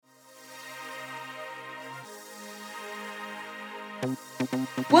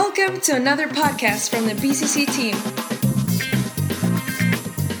Welcome to another podcast from the BCC team.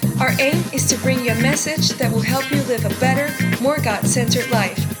 Our aim is to bring you a message that will help you live a better, more God-centered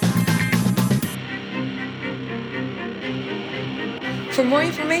life. For more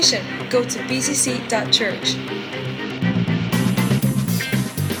information, go to bcc.church.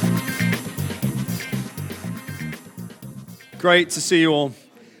 Great to see you all.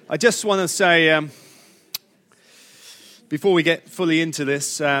 I just want to say, before we get fully into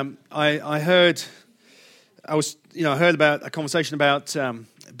this, I heard about a conversation about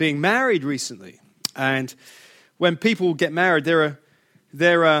being married recently, and when people get married,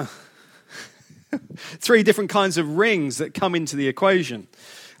 there are three different kinds of rings that come into the equation.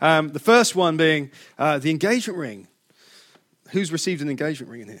 The first one being the engagement ring. Who's received an engagement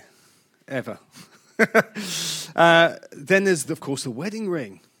ring in here? Ever? Then there's, of course, the wedding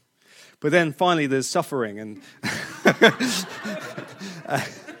ring. But then finally there's suffering. And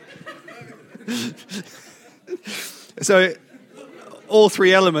so all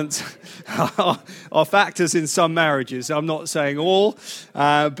three elements are factors in some marriages. I'm not saying all,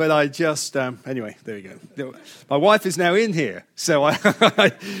 but I just... anyway, there you go. My wife is now in here, so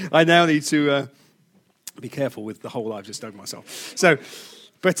I now need to be careful with the hole I've just dug myself.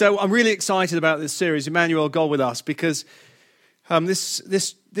 But I'm really excited about this series, Emmanuel, God with Us, because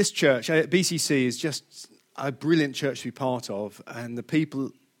this church, BCC, is just a brilliant church to be part of, and the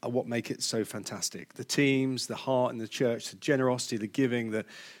people are what make it so fantastic. The teams, the heart in the church, the generosity, the giving, the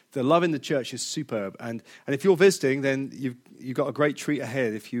love in the church is superb. And if you're visiting, then you've got a great treat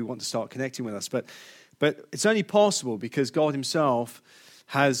ahead if you want to start connecting with us. But it's only possible because God Himself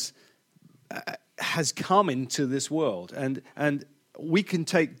has come into this world, and we can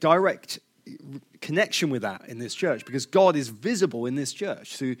take direct connection with that in this church because God is visible in this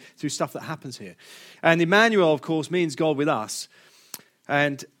church through stuff that happens here. And Emmanuel, of course, means God with us.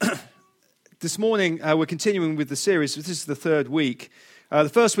 And this morning, we're continuing with the series. This is the third week. The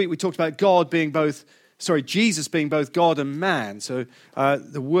first week, we talked about Jesus being both God and man. So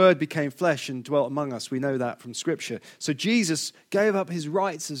the Word became flesh and dwelt among us. We know that from Scripture. So Jesus gave up His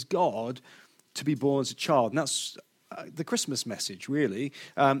rights as God to be born as a child. And that's the Christmas message, really.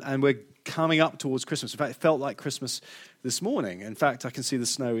 And we're coming up towards Christmas. In fact, it felt like Christmas this morning. In fact, I can see the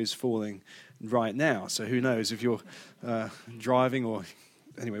snow is falling right now. So who knows if you're driving or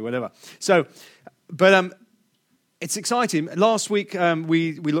anyway, whatever. So, but it's exciting. Last week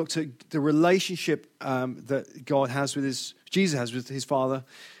we looked at the relationship that Jesus has with His Father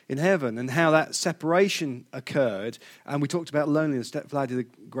in heaven, and how that separation occurred. And we talked about loneliness. Vlad did a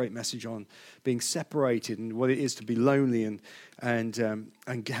great message on being separated and what it is to be lonely, and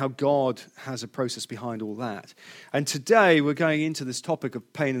how God has a process behind all that. And today we're going into this topic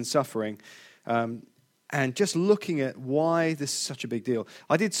of pain and suffering, and just looking at why this is such a big deal.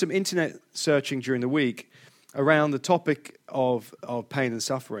 I did some internet searching during the week around the topic of pain and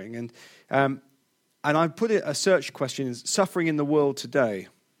suffering, and I put a search question: suffering in the world today.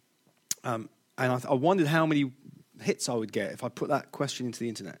 And I wondered how many hits I would get if I put that question into the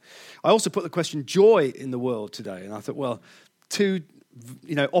internet. I also put the question, joy in the world today. And I thought, well, two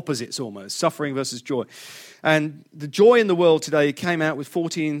opposites almost, suffering versus joy. And the joy in the world today came out with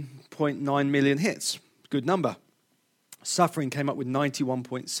 14.9 million hits. Good number. Suffering came up with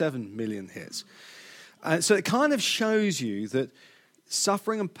 91.7 million hits. So it kind of shows you that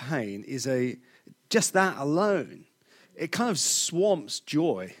suffering and pain is just that alone. It kind of swamps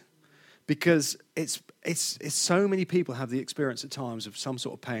joy. Because it's so many people have the experience at times of some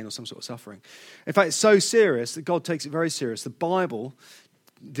sort of pain or some sort of suffering. In fact, it's so serious that God takes it very serious. The Bible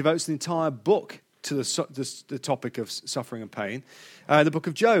devotes an entire book to the topic of suffering and pain. The book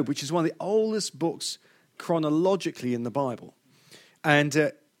of Job, which is one of the oldest books chronologically in the Bible. And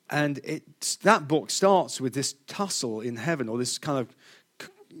that book starts with this tussle in heaven, or this kind of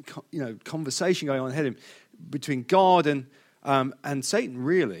conversation going on in heaven between God and Satan,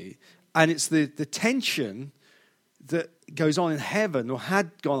 really. And it's the tension that goes on in heaven, or had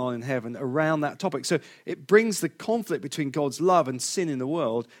gone on in heaven, around that topic. So it brings the conflict between God's love and sin in the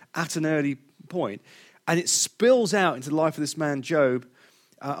world at an early point. And it spills out into the life of this man, Job,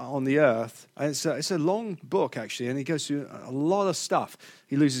 on the earth. And it's a long book, actually, and he goes through a lot of stuff.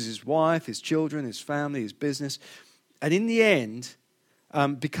 He loses his wife, his children, his family, his business. And in the end,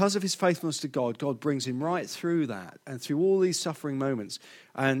 because of his faithfulness to God, God brings him right through that and through all these suffering moments.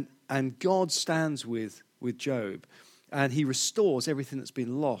 And God stands with Job, and He restores everything that's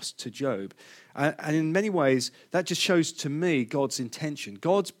been lost to Job. And in many ways, that just shows to me God's intention.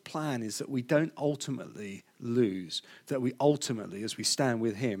 God's plan is that we don't ultimately lose, that we ultimately, as we stand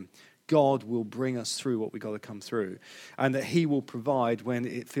with Him, God will bring us through what we've got to come through, and that he will provide when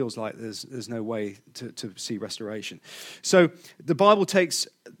it feels like there's no way to see restoration. So the Bible takes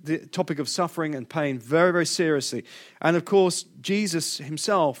the topic of suffering and pain very, very seriously. And of course, Jesus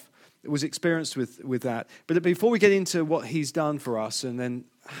himself was experienced with that. But before we get into what he's done for us and then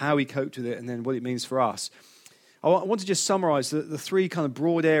how he coped with it and then what it means for us, I want to just summarize the three kind of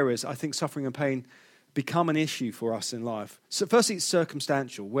broad areas I think suffering and pain become an issue for us in life. So firstly, it's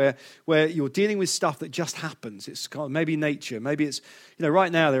circumstantial, where you're dealing with stuff that just happens. It's kind of maybe nature, maybe it's,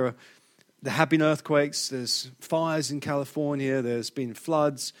 right now there have been earthquakes, there's fires in California, there's been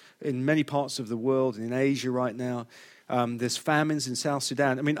floods in many parts of the world and in Asia right now. There's famines in South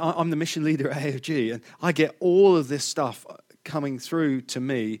Sudan. I mean, I'm the mission leader at AOG, and I get all of this stuff coming through to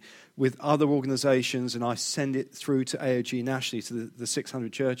me with other organizations, and I send it through to AOG nationally, to the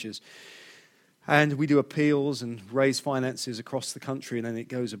 600 churches. And we do appeals and raise finances across the country, and then it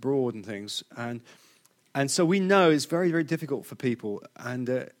goes abroad and things. And so we know it's very, very difficult for people.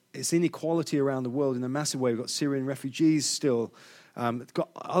 And it's inequality around the world in a massive way. We've got Syrian refugees still.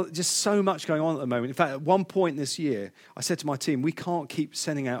 Got just so much going on at the moment. In fact, at one point this year, I said to my team, we can't keep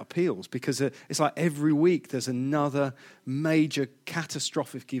sending out appeals because it's like every week there's another major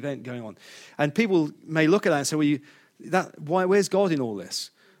catastrophic event going on. And people may look at that and say, where's God in all this?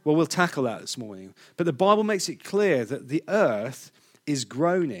 Well, we'll tackle that this morning. But the Bible makes it clear that the earth is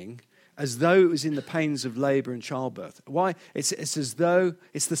groaning as though it was in the pains of labor and childbirth. Why? It's as though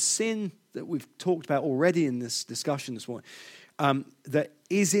it's the sin that we've talked about already in this discussion this morning that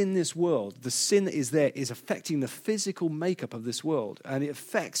is in this world. The sin that is there is affecting the physical makeup of this world, and it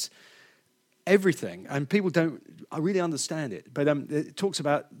affects everything. And people don't really understand it. But it talks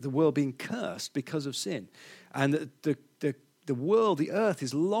about the world being cursed because of sin. And the world, the earth,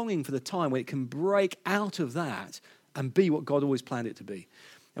 is longing for the time when it can break out of that and be what God always planned it to be.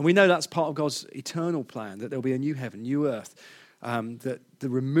 And we know that's part of God's eternal plan, that there'll be a new heaven, new earth, that the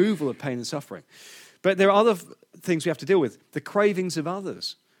removal of pain and suffering. But there are other things we have to deal with. The cravings of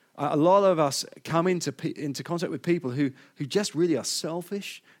others. A lot of us come into contact with people who just really are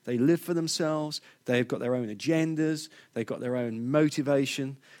selfish. They live for themselves. They've got their own agendas. They've got their own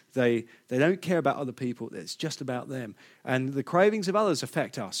motivation. They don't care about other people. It's just about them. And the cravings of others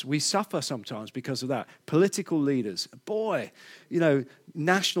affect us. We suffer sometimes because of that. Political leaders,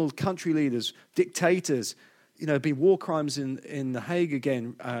 national country leaders, dictators, been war crimes in The Hague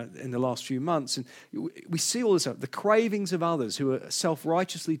again in the last few months. And we see all this stuff. The cravings of others who are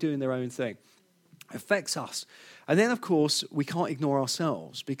self-righteously doing their own thing affects us. And then, of course, we can't ignore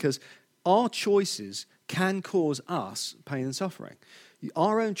ourselves because our choices can cause us pain and suffering.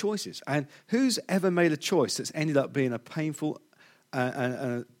 Our own choices. And who's ever made a choice that's ended up being a painful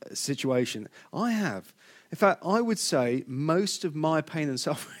situation? I have. In fact, I would say most of my pain and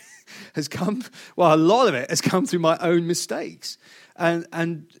suffering a lot of it has come through my own mistakes.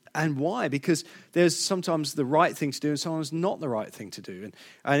 And why? Because there's sometimes the right thing to do and sometimes not the right thing to do.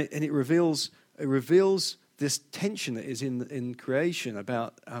 And it reveals this tension that is in creation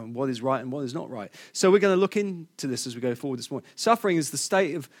about what is right and what is not right. So we're going to look into this as we go forward this morning. Suffering is the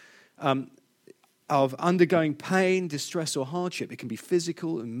state of undergoing pain, distress, or hardship. It can be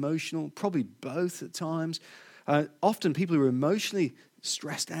physical, emotional, probably both at times. Often people who are emotionally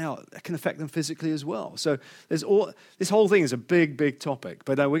stressed out, that can affect them physically as well. So this whole thing is a big, big topic.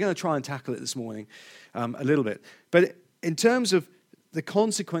 But we're going to try and tackle it this morning a little bit. But in terms of the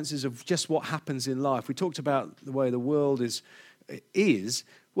consequences of just what happens in life, we talked about the way the world is.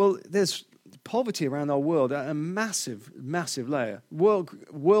 Well, there's poverty around our world at a massive, massive layer.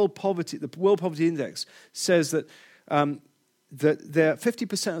 World poverty, the World Poverty Index says that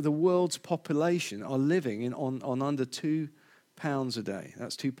 50% of the world's population are living on under £2 a day.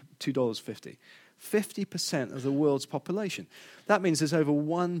 That's $2.50. 50% of the world's population. That means there's over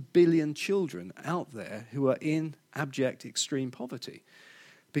 1 billion children out there who are in abject extreme poverty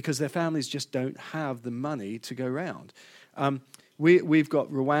because their families just don't have the money to go around. We've got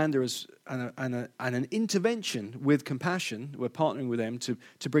Rwanda as an intervention with Compassion. We're partnering with them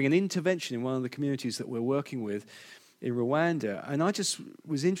to bring an intervention in one of the communities that we're working with in Rwanda. And I just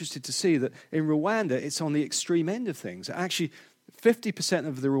was interested to see that in Rwanda, it's on the extreme end of things. Actually, 50%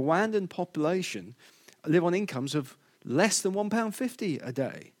 of the Rwandan population live on incomes of less than £1.50 a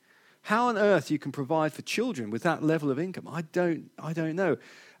day. How on earth you can provide for children with that level of income, I don't know.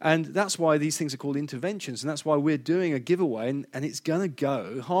 And that's why these things are called interventions, and that's why we're doing a giveaway, and it's going to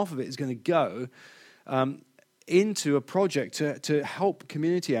go, half of it is going to go into a project to help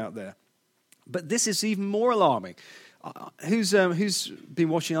community out there. But this is even more alarming. Who's been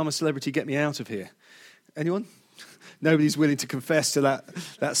watching I'm a Celebrity, Get Me Out of Here? Anyone? Nobody's willing to confess to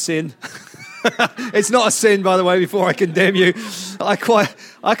that sin. It's not a sin, by the way, before I condemn you. I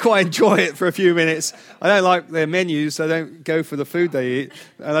quite enjoy it for a few minutes. I don't like their menus. I don't go for the food they eat.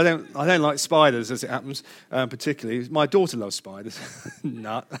 And I don't like spiders, as it happens, particularly. My daughter loves spiders.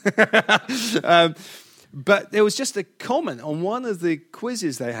 Nut. But there was just a comment on one of the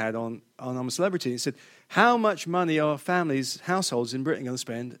quizzes they had on I'm a Celebrity. It said, how much money are households in Britain going to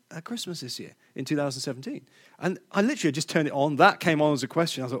spend at Christmas this year, in 2017? And I literally just turned it on. That came on as a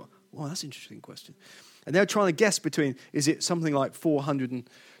question. I thought, wow, that's an interesting question. And they were trying to guess between, is it something like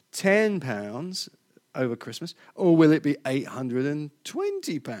 £410 over Christmas, or will it be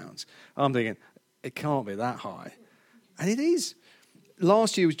 £820? I'm thinking, it can't be that high. And it is.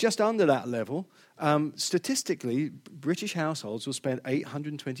 Last year was just under that level. Statistically, British households will spend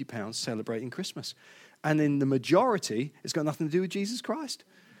 £820 celebrating Christmas. And in the majority, it's got nothing to do with Jesus Christ.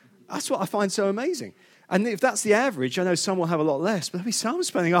 That's what I find so amazing. And if that's the average, I know some will have a lot less, but there'll be some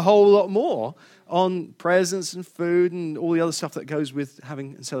spending a whole lot more on presents and food and all the other stuff that goes with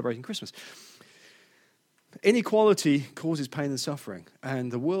having and celebrating Christmas. Inequality causes pain and suffering,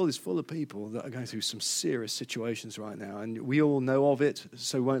 and the world is full of people that are going through some serious situations right now, and we all know of it,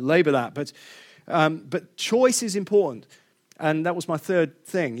 so we won't labor that. But choice is important, and that was my third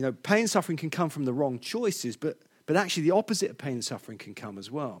thing. You know, pain and suffering can come from the wrong choices, but actually the opposite of pain and suffering can come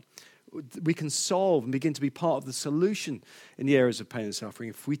as well. We can solve and begin to be part of the solution in the areas of pain and suffering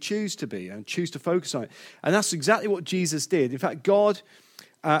if we choose to be and choose to focus on it. And that's exactly what Jesus did. In fact, God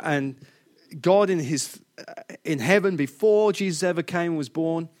in heaven, before Jesus ever came and was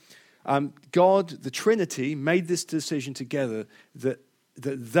born, God, the Trinity, made this decision together that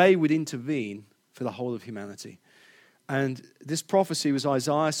they would intervene for the whole of humanity. And this prophecy was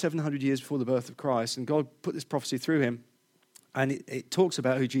Isaiah 700 years before the birth of Christ, and God put this prophecy through him. And it talks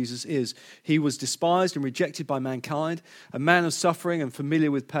about who Jesus is. He was despised and rejected by mankind, a man of suffering and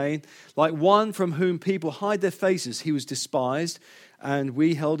familiar with pain. Like one from whom people hide their faces, he was despised, and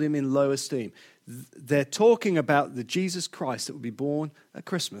we held him in low esteem. They're talking about the Jesus Christ that would be born at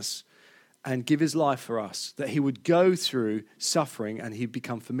Christmas and give his life for us, that he would go through suffering and he'd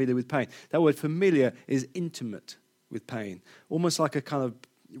become familiar with pain. That word familiar is intimate with pain, almost like a kind of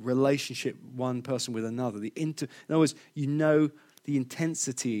relationship, one person with another. In other words, you know the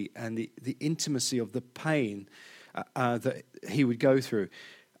intensity and the intimacy of the pain that he would go through.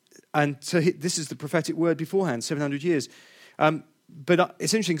 And so this is the prophetic word beforehand, 700 years. But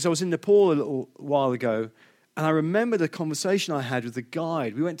it's interesting because I was in Nepal a little while ago, and I remember the conversation I had with the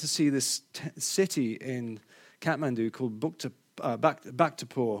guide. We went to see this city in Kathmandu called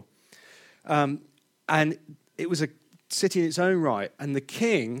Bhaktapur. And it was a city in its own right, and the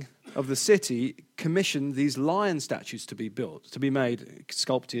king of the city commissioned these lion statues to be built, to be made,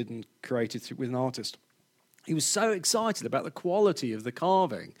 sculpted and created with an artist. He was so excited about the quality of the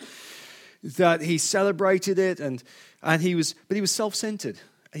carving that he celebrated it, but he was self-centered,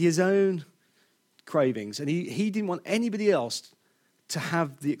 his own cravings, and he didn't want anybody else to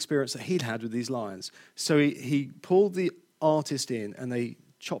have the experience that he'd had with these lions. So he pulled the artist in, and they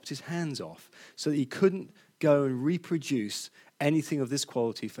chopped his hands off so that he couldn't go and reproduce anything of this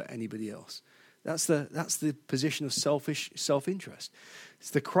quality for anybody else. That's the position of self-interest.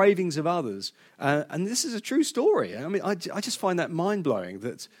 It's the cravings of others. And this is a true story. I mean, I just find that mind-blowing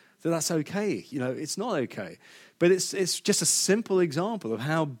that's okay. You know, it's not okay. But it's just a simple example of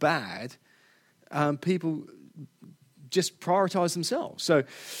how bad people just prioritize themselves.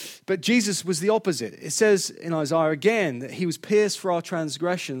 But Jesus was the opposite. It says in Isaiah again that he was pierced for our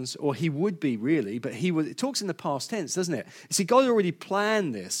transgressions, or he would be really, but it talks in the past tense, doesn't it? You see, God already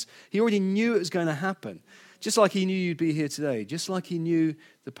planned this. He already knew it was going to happen. Just like he knew you'd be here today, just like he knew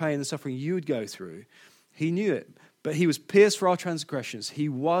the pain and suffering you would go through. He knew it. But he was pierced for our transgressions. He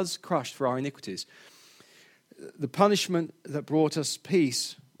was crushed for our iniquities. The punishment that brought us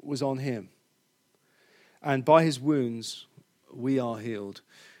peace was on him. And by his wounds, we are healed.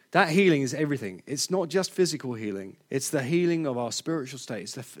 That healing is everything. It's not just physical healing. It's the healing of our spiritual state.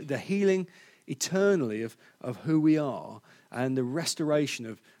 It's the healing eternally of who we are and the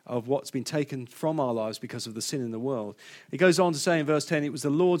restoration of what's been taken from our lives because of the sin in the world. He goes on to say in verse 10, it was the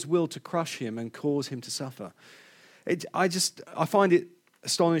Lord's will to crush him and cause him to suffer. I find it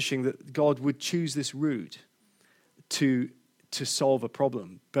astonishing that God would choose this route to solve a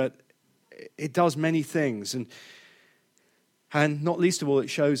problem. But it does many things, and not least of all, it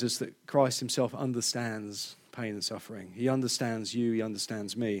shows us that Christ himself understands pain and suffering. He understands you, he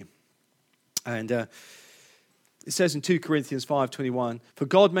understands me. And it says in 2 Corinthians 5:21, for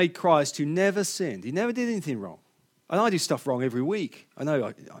God made Christ who never sinned. He never did anything wrong. And I do stuff wrong every week. I know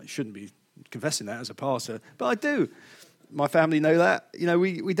I shouldn't be confessing that as a pastor, but I do. My family know that.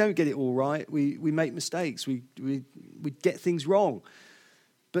 We don't get it all right. We make mistakes. We get things wrong.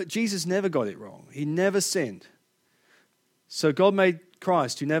 But Jesus never got it wrong. He never sinned. So God made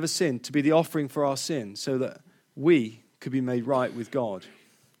Christ, who never sinned, to be the offering for our sin so that we could be made right with God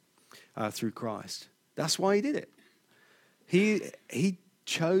through Christ. That's why he did it. He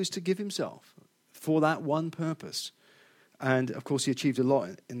chose to give himself for that one purpose. And, of course, he achieved a lot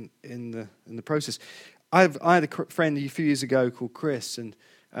in the process. I had a friend a few years ago called Chris, and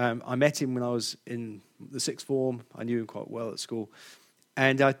I met him when I was in the sixth form. I knew him quite well at school.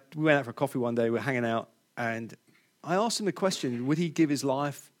 And we went out for a coffee one day. We were hanging out, and I asked him the question, would he give his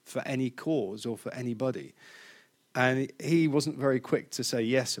life for any cause or for anybody? And he wasn't very quick to say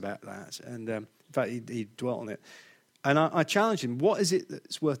yes about that. And in fact, he dwelt on it. And I challenged him, what is it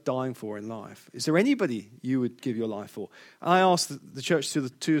that's worth dying for in life? Is there anybody you would give your life for? And I asked the church through the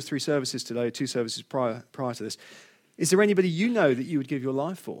 2 or 3 services today, 2 services prior to this, is there anybody you know that you would give your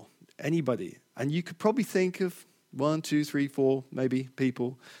life for? Anybody? And you could probably think of 1, 2, 3, 4, maybe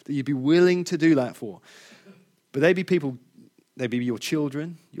people that you'd be willing to do that for. But they'd be people, they'd be your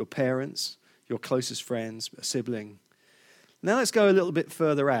children, your parents, your closest friends, a sibling. Now let's go a little bit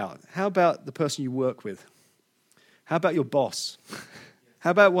further out. How about the person you work with? How about your boss?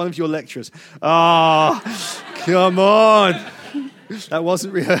 How about one of your lecturers? Come on. That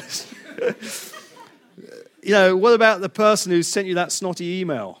wasn't rehearsed. What about the person who sent you that snotty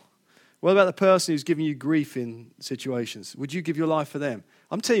email? What about the person who's giving you grief in situations? Would you give your life for them?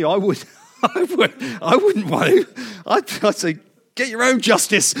 I'm telling you, I would. I wouldn't want to. I'd say, get your own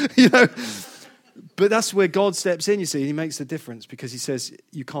justice, But that's where God steps in, you see, and he makes the difference because he says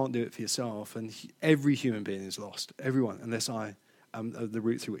you can't do it for yourself. And every human being is lost, everyone, unless I am the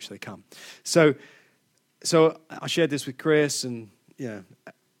route through which they come. So I shared this with Chris, and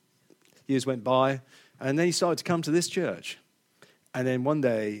years went by, and then he started to come to this church. And then one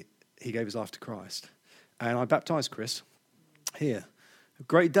day, he gave his life to Christ. And I baptized Chris here. A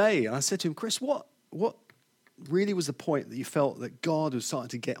great day. And I said to him, Chris, what really was the point that you felt that God was starting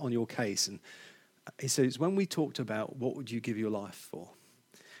to get on your case? And he said, it's when we talked about what would you give your life for.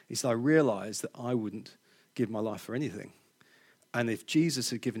 He said, I realized that I wouldn't give my life for anything. And if Jesus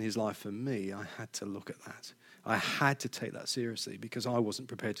had given his life for me, I had to look at that. I had to take that seriously because I wasn't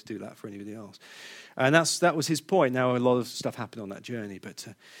prepared to do that for anybody else. And that was his point. Now, a lot of stuff happened on that journey, but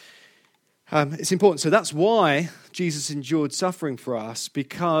it's important. So that's why Jesus endured suffering for us,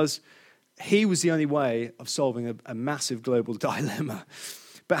 because he was the only way of solving a massive global dilemma.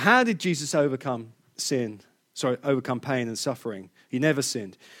 But how did Jesus overcome pain and suffering? He never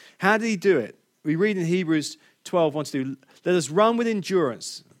sinned. How did he do it? We read in Hebrews 12, 1-2, let us run with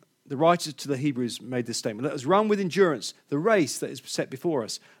endurance. The writer to the Hebrews made this statement. Let us run with endurance the race that is set before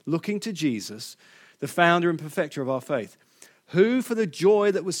us, looking to Jesus, the founder and perfecter of our faith, who for the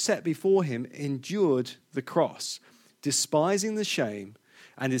joy that was set before him endured the cross, despising the shame,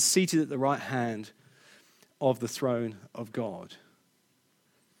 and is seated at the right hand of the throne of God.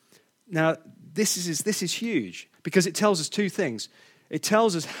 Now, this is huge because it tells us 2 things. It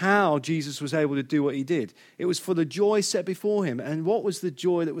tells us how Jesus was able to do what he did. It was for the joy set before him. And what was the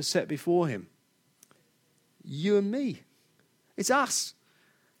joy that was set before him? You and me. It's us.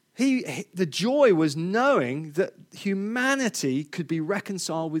 The joy was knowing that humanity could be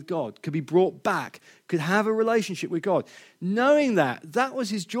reconciled with God, could be brought back, could have a relationship with God. Knowing that was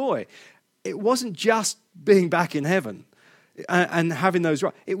his joy. It wasn't just being back in heaven and having those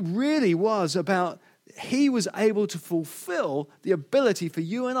rights. It really was about he was able to fulfill the ability for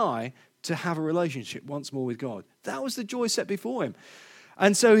you and I to have a relationship once more with God. That was the joy set before him.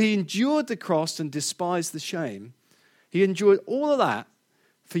 And so he endured the cross and despised the shame. He endured all of that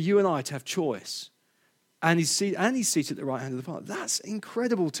for you and I to have choice. And he's seated at the right hand of the Father. That's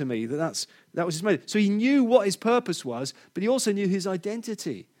incredible to me that was his motive. So he knew what his purpose was, but he also knew his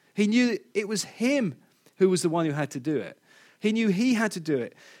identity. He knew it was him who was the one who had to do it. He knew he had to do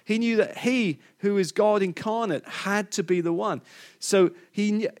it. He knew that he, who is God incarnate, had to be the one. So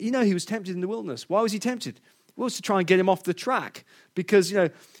he was tempted in the wilderness. Why was he tempted? Well, it was to try and get him off the track. Because,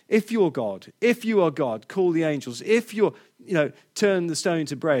 if you are God, call the angels. If you're, turn the stone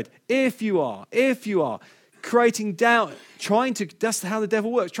to bread. If you are, creating doubt, that's how the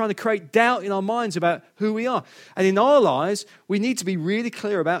devil works, trying to create doubt in our minds about who we are. And in our lives, we need to be really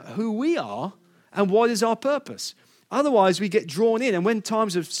clear about who we are and what is our purpose. Otherwise, we get drawn in, and when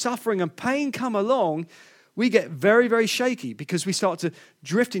times of suffering and pain come along, we get very, very shaky because we start to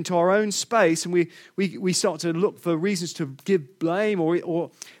drift into our own space, and we start to look for reasons to give blame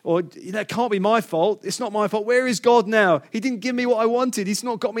or it can't be my fault. It's not my fault. Where is God now? He didn't give me what I wanted. He's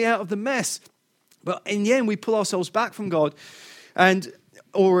not got me out of the mess. But in the end, we pull ourselves back from God,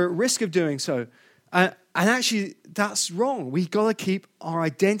 or we're at risk of doing so. And actually, that's wrong. We've got to keep our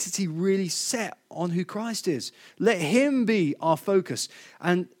identity really set on who Christ is. Let him be our focus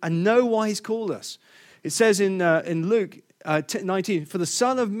and know why he's called us. It says in Luke 19, for the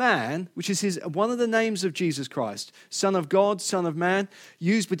Son of Man, which is one of the names of Jesus Christ, Son of God, Son of Man,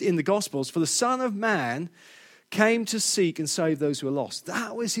 used in the Gospels, for the Son of Man came to seek and save those who are lost.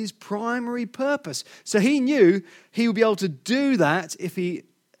 That was his primary purpose. So he knew he would be able to do that if he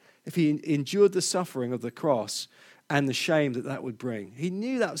endured the suffering of the cross and the shame that would bring. He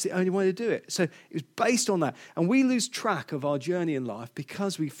knew that was the only way to do it. So it was based on that. And we lose track of our journey in life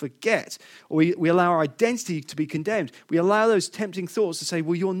because we forget, or we allow our identity to be condemned. We allow those tempting thoughts to say,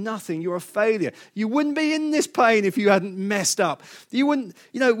 well, you're nothing, you're a failure. You wouldn't be in this pain if you hadn't messed up. You wouldn't,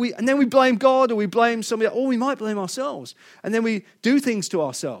 and then we blame God, or we blame somebody, or we might blame ourselves. And then we do things to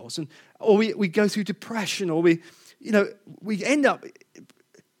ourselves, or we go through depression, or we end up,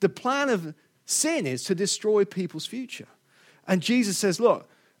 the plan of sin is to destroy people's future. And Jesus says, look,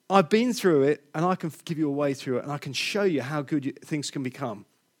 I've been through it, and I can give you a way through it, and I can show you how good things can become.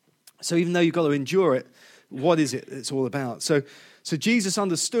 So even though you've got to endure it, what is it it's all about? So Jesus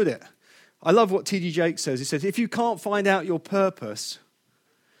understood it. I love what T.D. Jakes says. He says, if you can't find out your purpose,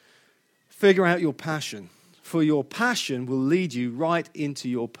 figure out your passion, for your passion will lead you right into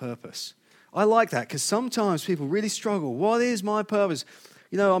your purpose. I like that, because sometimes people really struggle. What is my purpose?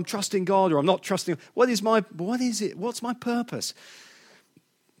 I'm trusting God, or I'm not trusting. What is it? What's my purpose?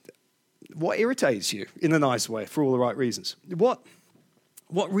 What irritates you in a nice way for all the right reasons? What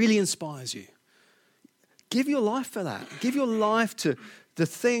really inspires you? Give your life for that. Give your life to the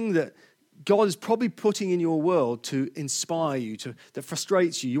thing that God is probably putting in your world to inspire you, that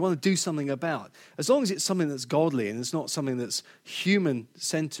frustrates you. You want to do something about. As long as it's something that's godly and it's not something that's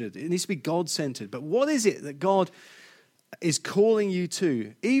human-centered. It needs to be God-centered. But what is it that God is calling you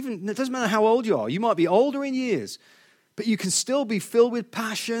to? Even, it doesn't matter how old you are. You might be older in years, but you can still be filled with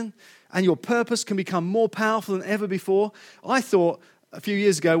passion, and your purpose can become more powerful than ever before. I thought a few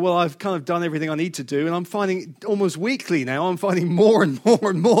years ago, well, I've kind of done everything I need to do, and I'm finding almost weekly now, I'm finding more and more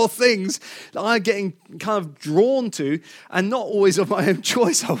and more things that I'm getting kind of drawn to, and not always of my own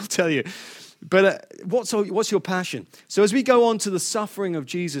choice, I will tell you. But what's your passion? So as we go on to the suffering of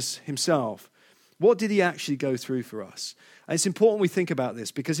Jesus himself, what did he actually go through for us? And it's important we think about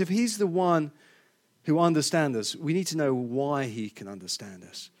this, because if he's the one who understands us, we need to know why he can understand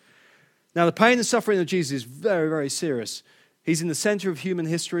us. Now, the pain and suffering of Jesus is very, very serious. He's in the center of human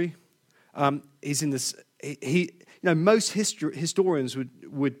history. He's in this. Most historians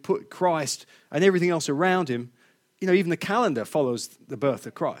would put Christ and everything else around him. Even the calendar follows the birth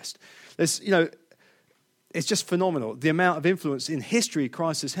of Christ. It's just phenomenal the amount of influence in history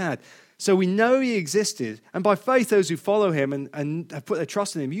Christ has had. So we know he existed, and by faith, those who follow him and have put their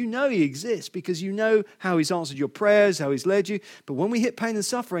trust in him, you know he exists because you know how he's answered your prayers, how he's led you. But when we hit pain and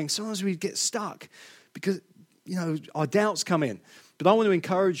suffering, sometimes we get stuck because, our doubts come in. But I want to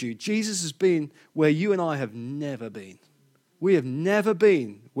encourage you, Jesus has been where you and I have never been. We have never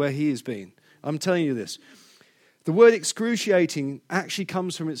been where he has been. I'm telling you this. The word excruciating actually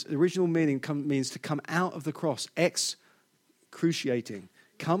comes from its original meaning, means to come out of the cross. Excruciating.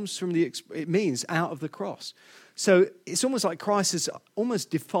 Comes from it means out of the cross. So it's almost like Christ has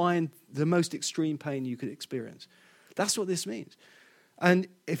almost defined the most extreme pain you could experience. That's what this means. And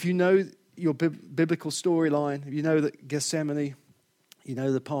if you know your biblical storyline, if you know that Gethsemane, you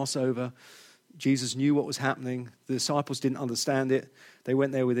know the Passover, Jesus knew what was happening. The disciples didn't understand it. They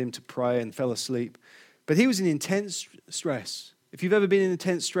went there with him to pray and fell asleep. But he was in intense stress. If you've ever been in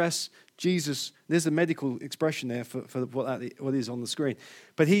intense stress, Jesus, there's a medical expression there for what is on the screen.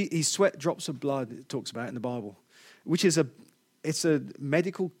 But he sweat drops of blood, it talks about in the Bible, which is it's a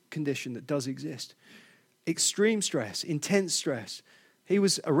medical condition that does exist. Extreme stress, intense stress. He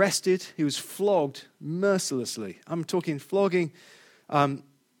was arrested, he was flogged mercilessly. I'm talking flogging,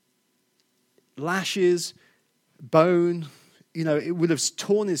 lashes, bone. It would have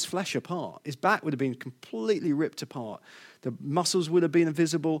torn his flesh apart. His back would have been completely ripped apart. The muscles would have been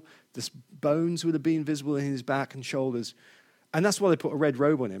invisible. The bones would have been visible in his back and shoulders. And that's why they put a red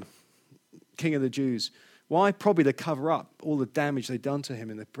robe on him, King of the Jews. Why? Probably to cover up all the damage they'd done to him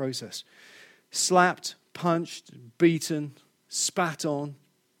in the process. Slapped, punched, beaten, spat on,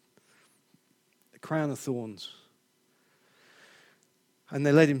 a crown of thorns. And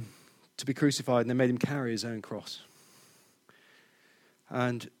they led him to be crucified, and they made him carry his own cross.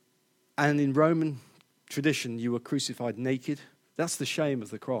 And in Roman tradition, you were crucified naked. That's the shame of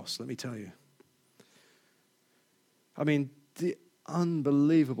the cross, let me tell you. I mean, the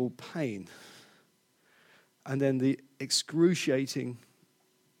unbelievable pain, and then the excruciating,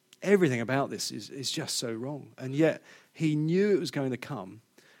 everything about this is just so wrong. And yet, he knew it was going to come,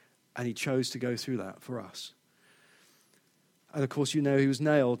 and he chose to go through that for us. And of course, you know he was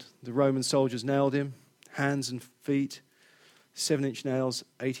nailed. The Roman soldiers nailed him, hands and feet, 7-inch nails,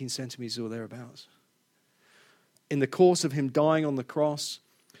 18 centimeters or thereabouts. In the course of him dying on the cross,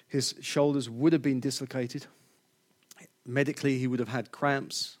 his shoulders would have been dislocated. Medically, he would have had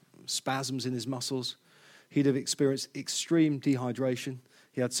cramps, spasms in his muscles. He'd have experienced extreme dehydration.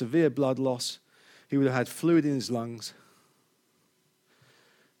 He had severe blood loss. He would have had fluid in his lungs.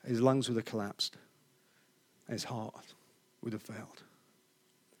 His lungs would have collapsed. And his heart would have failed.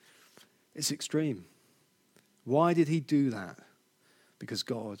 It's extreme. Why did he do that? Because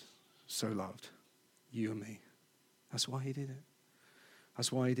God so loved you and me. That's why he did it.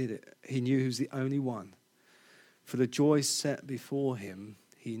 That's why he did it. He knew he was the only one. For the joy set before him,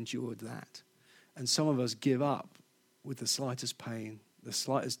 he endured that. And some of us give up with the slightest pain, the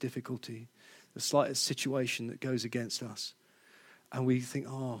slightest difficulty, the slightest situation that goes against us. And we think,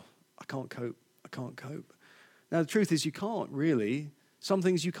 oh, I can't cope. I can't cope. Now, the truth is you can't really. Some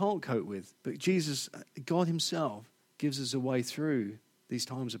things you can't cope with. But Jesus, God himself, gives us a way through these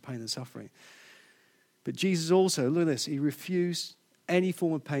times of pain and suffering. But Jesus also, look at this, he refused any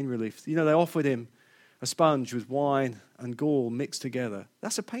form of pain relief. You know, they offered him a sponge with wine and gall mixed together.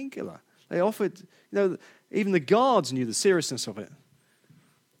 That's a painkiller. They offered, even the guards knew the seriousness of it.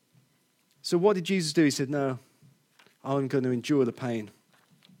 So what did Jesus do? He said, no, I'm going to endure the pain.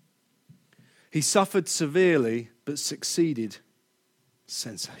 He suffered severely, but succeeded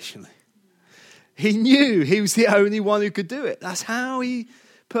sensationally. He knew he was the only one who could do it. That's how he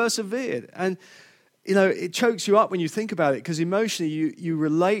persevered. And, it chokes you up when you think about it, because emotionally you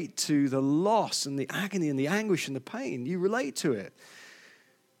relate to the loss and the agony and the anguish and the pain. You relate to it.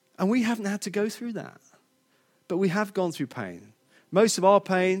 And we haven't had to go through that. But we have gone through pain. Most of our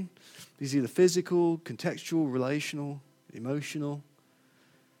pain is either physical, contextual, relational, emotional.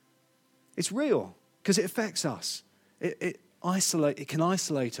 It's real because it affects us. It can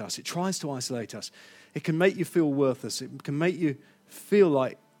isolate us. It tries to isolate us. It can make you feel worthless. It can make you feel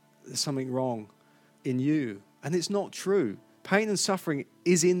like there's something wrong in you. And it's not true. Pain and suffering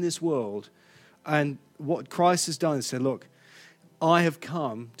is in this world. And what Christ has done is said, look, I have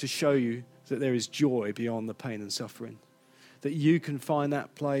come to show you that there is joy beyond the pain and suffering. That you can find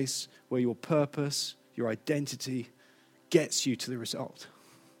that place where your purpose, your identity gets you to the result.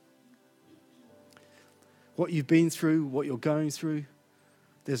 What you've been through, what you're going through,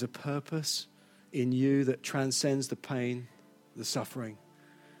 there's a purpose in you that transcends the pain, the suffering.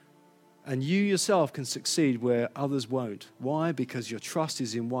 And you yourself can succeed where others won't. Why? Because your trust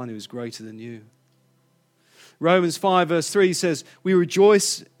is in one who is greater than you. Romans 5 verse 3 says, we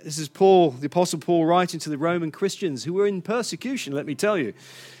rejoice, this is Paul, the Apostle Paul writing to the Roman Christians who were in persecution, let me tell you.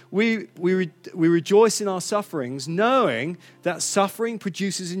 We rejoice in our sufferings, knowing that suffering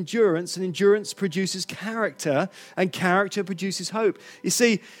produces endurance, and endurance produces character, and character produces hope. You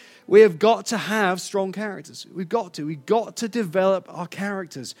see, we have got to have strong characters. We've got to develop our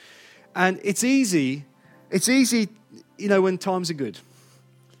characters. And it's easy, when times are good.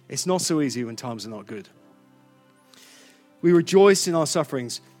 It's not so easy when times are not good. We rejoice in our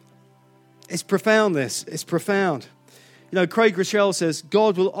sufferings. It's profound, this. It's profound. Craig Rochelle says,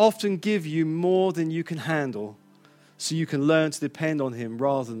 God will often give you more than you can handle so you can learn to depend on him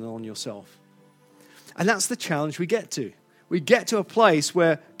rather than on yourself. And that's the challenge we get to. We get to a place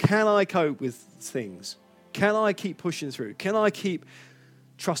where, can I cope with things? Can I keep pushing through? Can I keep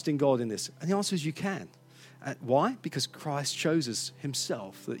trusting God in this? And the answer is you can. Why? Because Christ shows us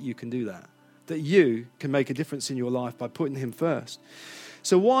himself that you can do that. That you can make a difference in your life by putting him first.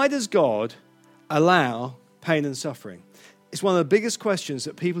 So why does God allow pain and suffering? It's one of the biggest questions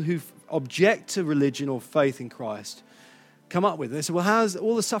that people who object to religion or faith in Christ come up with. They say, well, how's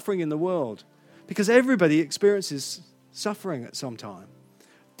all the suffering in the world? Because everybody experiences suffering at some time.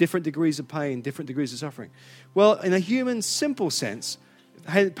 Different degrees of pain, different degrees of suffering. Well, in a human, simple sense,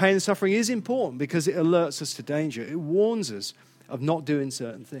 pain and suffering is important because it alerts us to danger. It warns us of not doing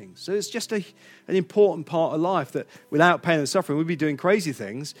certain things. So it's just an important part of life that without pain and suffering, we'd be doing crazy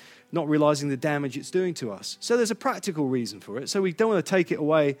things, not realizing the damage it's doing to us. So there's a practical reason for it. So we don't want to take it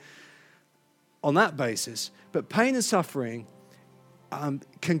away on that basis. But pain and suffering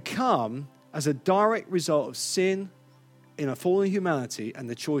can come as a direct result of sin in a fallen humanity and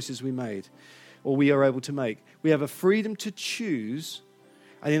the choices we made, or we are able to make. We have a freedom to choose,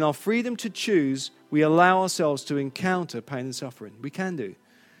 and in our freedom to choose, we allow ourselves to encounter pain and suffering. We can do.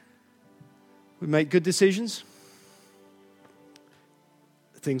 We make good decisions.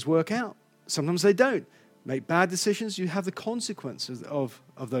 Things work out. Sometimes they don't. Make bad decisions, you have the consequences of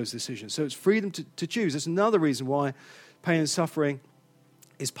those decisions. So it's freedom to choose. That's another reason why pain and suffering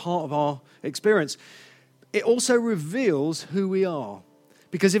is part of our experience. It also reveals who we are.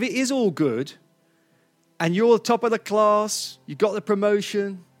 Because if it is all good, and you're top of the class, you got the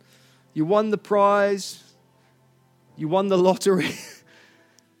promotion, you won the prize, you won the lottery.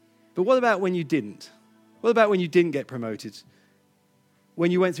 But what about when you didn't? What about when you didn't get promoted?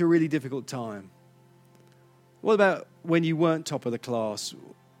 When you went through a really difficult time? What about when you weren't top of the class?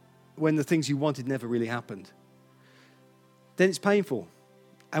 When the things you wanted never really happened? Then it's painful.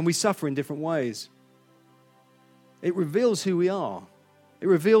 And we suffer in different ways. It reveals who we are. It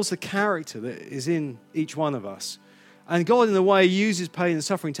reveals the character that is in each one of us. And God, in a way, uses pain and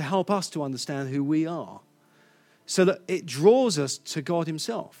suffering to help us to understand who we are. So that it draws us to God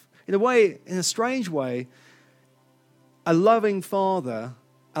himself. In a way, in a strange way, a loving Father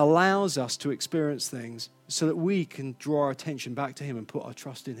allows us to experience things so that we can draw our attention back to him and put our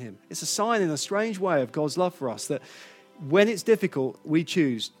trust in him. It's a sign in a strange way of God's love for us that when it's difficult, we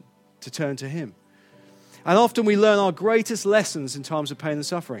choose to turn to him. And often we learn our greatest lessons in times of pain and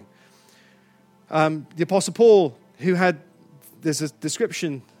suffering. The Apostle Paul, there's a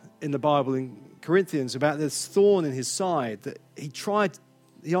description in the Bible in Corinthians about this thorn in his side that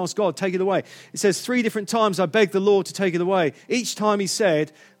he asked God, take it away. It says 3 different times I begged the Lord to take it away. Each time he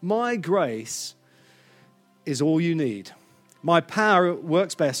said, my grace is all you need. My power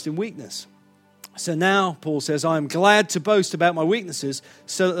works best in weakness. So now, Paul says, I am glad to boast about my weaknesses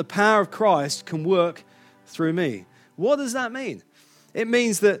so that the power of Christ can work through me. What does that mean? It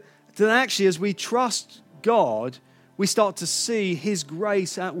means that actually as we trust God, we start to see his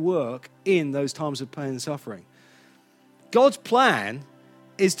grace at work in those times of pain and suffering. God's plan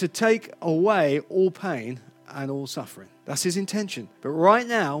is to take away all pain and all suffering. That's his intention. But right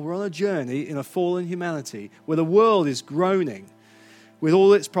now, we're on a journey in a fallen humanity where the world is groaning with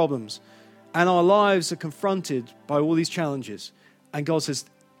all its problems and our lives are confronted by all these challenges. And God says,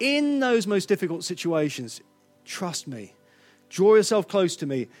 in those most difficult situations, trust me. Draw yourself close to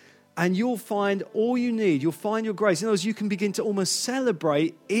me and you'll find all you need. You'll find your grace. In other words, you can begin to almost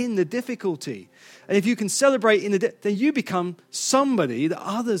celebrate in the difficulty. And if you can celebrate then you become somebody that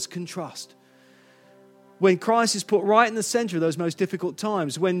others can trust. When Christ is put right in the center of those most difficult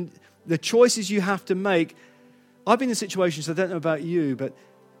times, when the choices you have to make, I've been in situations, I don't know about you, but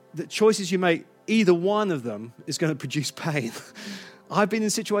the choices you make, either one of them is going to produce pain. I've been in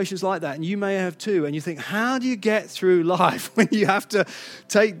situations like that, and you may have too, and you think, how do you get through life when you have to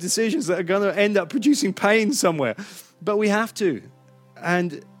take decisions that are going to end up producing pain somewhere? But we have to,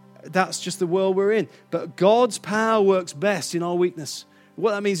 and that's just the world we're in. But God's power works best in our weakness.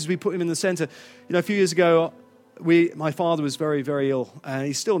 What that means is we put him in the center. You know, a few years ago, my father was very, very ill, and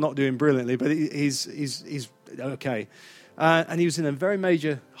he's still not doing brilliantly, but he's okay. And he was in a very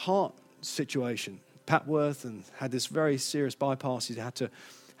major heart situation, Papworth, and had this very serious bypass. He had to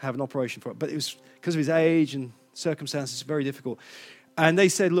have an operation for it. But it was because of his age and circumstances, very difficult. And they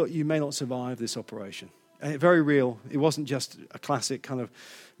said, look, you may not survive this operation. And it's very real. It wasn't just a classic kind of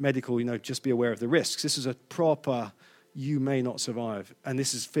medical, just be aware of the risks. This is a proper, you may not survive. And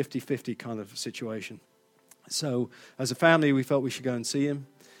this is 50-50 kind of situation. So as a family, we felt we should go and see him.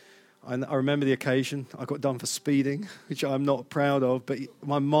 And I remember the occasion. I got done for speeding, which I'm not proud of, but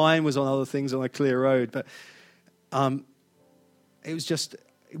my mind was on other things on a clear road. But it was just,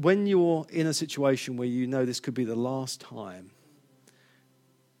 when you're in a situation where you know this could be the last time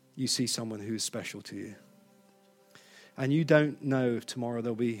you see someone who's special to you, and you don't know if tomorrow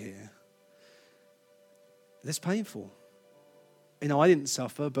they'll be here, it's painful. I didn't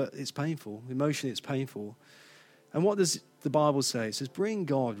suffer, but it's painful. Emotionally, it's painful. And what does the Bible say? It says, bring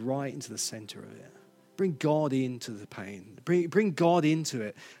God right into the center of it. Bring God into the pain. Bring God into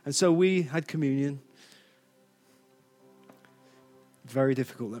it. And so we had communion. Very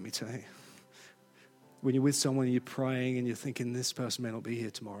difficult, let me tell you. When you're with someone, you're praying and you're thinking, this person may not be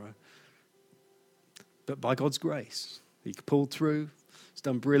here tomorrow. But by God's grace, he pulled through. It's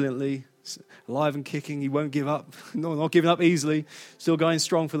done brilliantly. It's alive and kicking. He won't give up. No, not giving up easily. Still going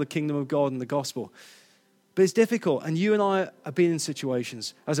strong for the kingdom of God and the gospel. But it's difficult, and you and I have been in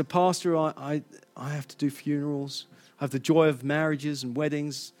situations. As a pastor, I have to do funerals. I have the joy of marriages and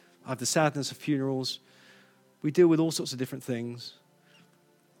weddings. I have the sadness of funerals. We deal with all sorts of different things.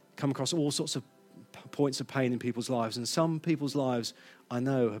 Come across all sorts of points of pain in people's lives. And some people's lives, I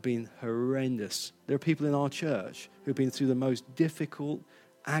know, have been horrendous. There are people in our church who've been through the most difficult,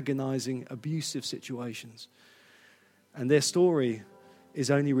 agonizing, abusive situations. And their story is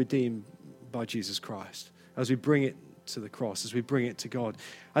only redeemed by Jesus Christ as we bring it to the cross, as we bring it to God.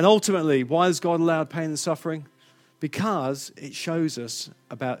 And ultimately, why has God allowed pain and suffering? Because it shows us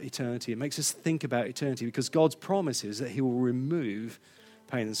about eternity. It makes us think about eternity, because God's promise is that he will remove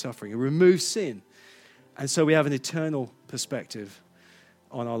pain and suffering, he'll remove sin. And so we have an eternal perspective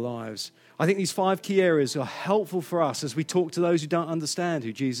on our lives. I think these 5 key areas are helpful for us as we talk to those who don't understand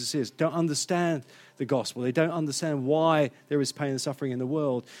who Jesus is, don't understand the gospel. They don't understand why there is pain and suffering in the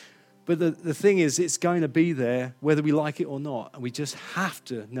world. But the thing is, it's going to be there whether we like it or not. And we just have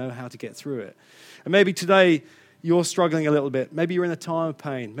to know how to get through it. And maybe today you're struggling a little bit. Maybe you're in a time of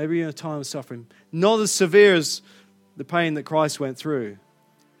pain. Maybe you're in a time of suffering. Not as severe as the pain that Christ went through.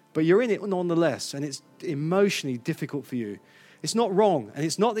 But you're in it nonetheless. And it's emotionally difficult for you. It's not wrong. And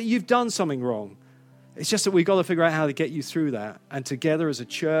it's not that you've done something wrong. It's just that we've got to figure out how to get you through that. And together as a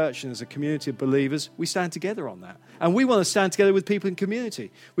church and as a community of believers, we stand together on that. And we want to stand together with people in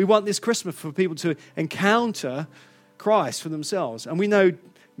community. We want this Christmas for people to encounter Christ for themselves. And we know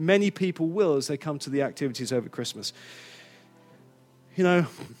many people will as they come to the activities over Christmas. You know,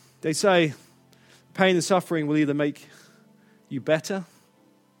 they say pain and suffering will either make you better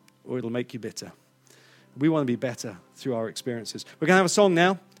or it'll make you bitter. We want to be better through our experiences. We're going to have a song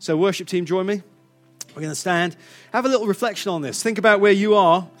now. So worship team, join me. We're going to stand. Have a little reflection on this. Think about where you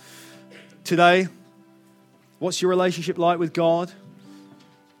are today. What's your relationship like with God?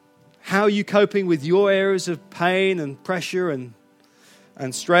 How are you coping with your areas of pain and pressure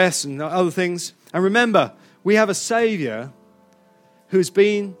and stress and other things? And remember, we have a Savior who's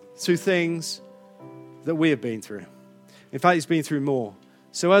been through things that we have been through. In fact, he's been through more.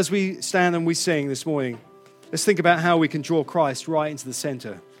 So as we stand and we sing this morning, let's think about how we can draw Christ right into the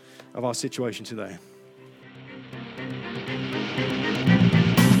center of our situation today.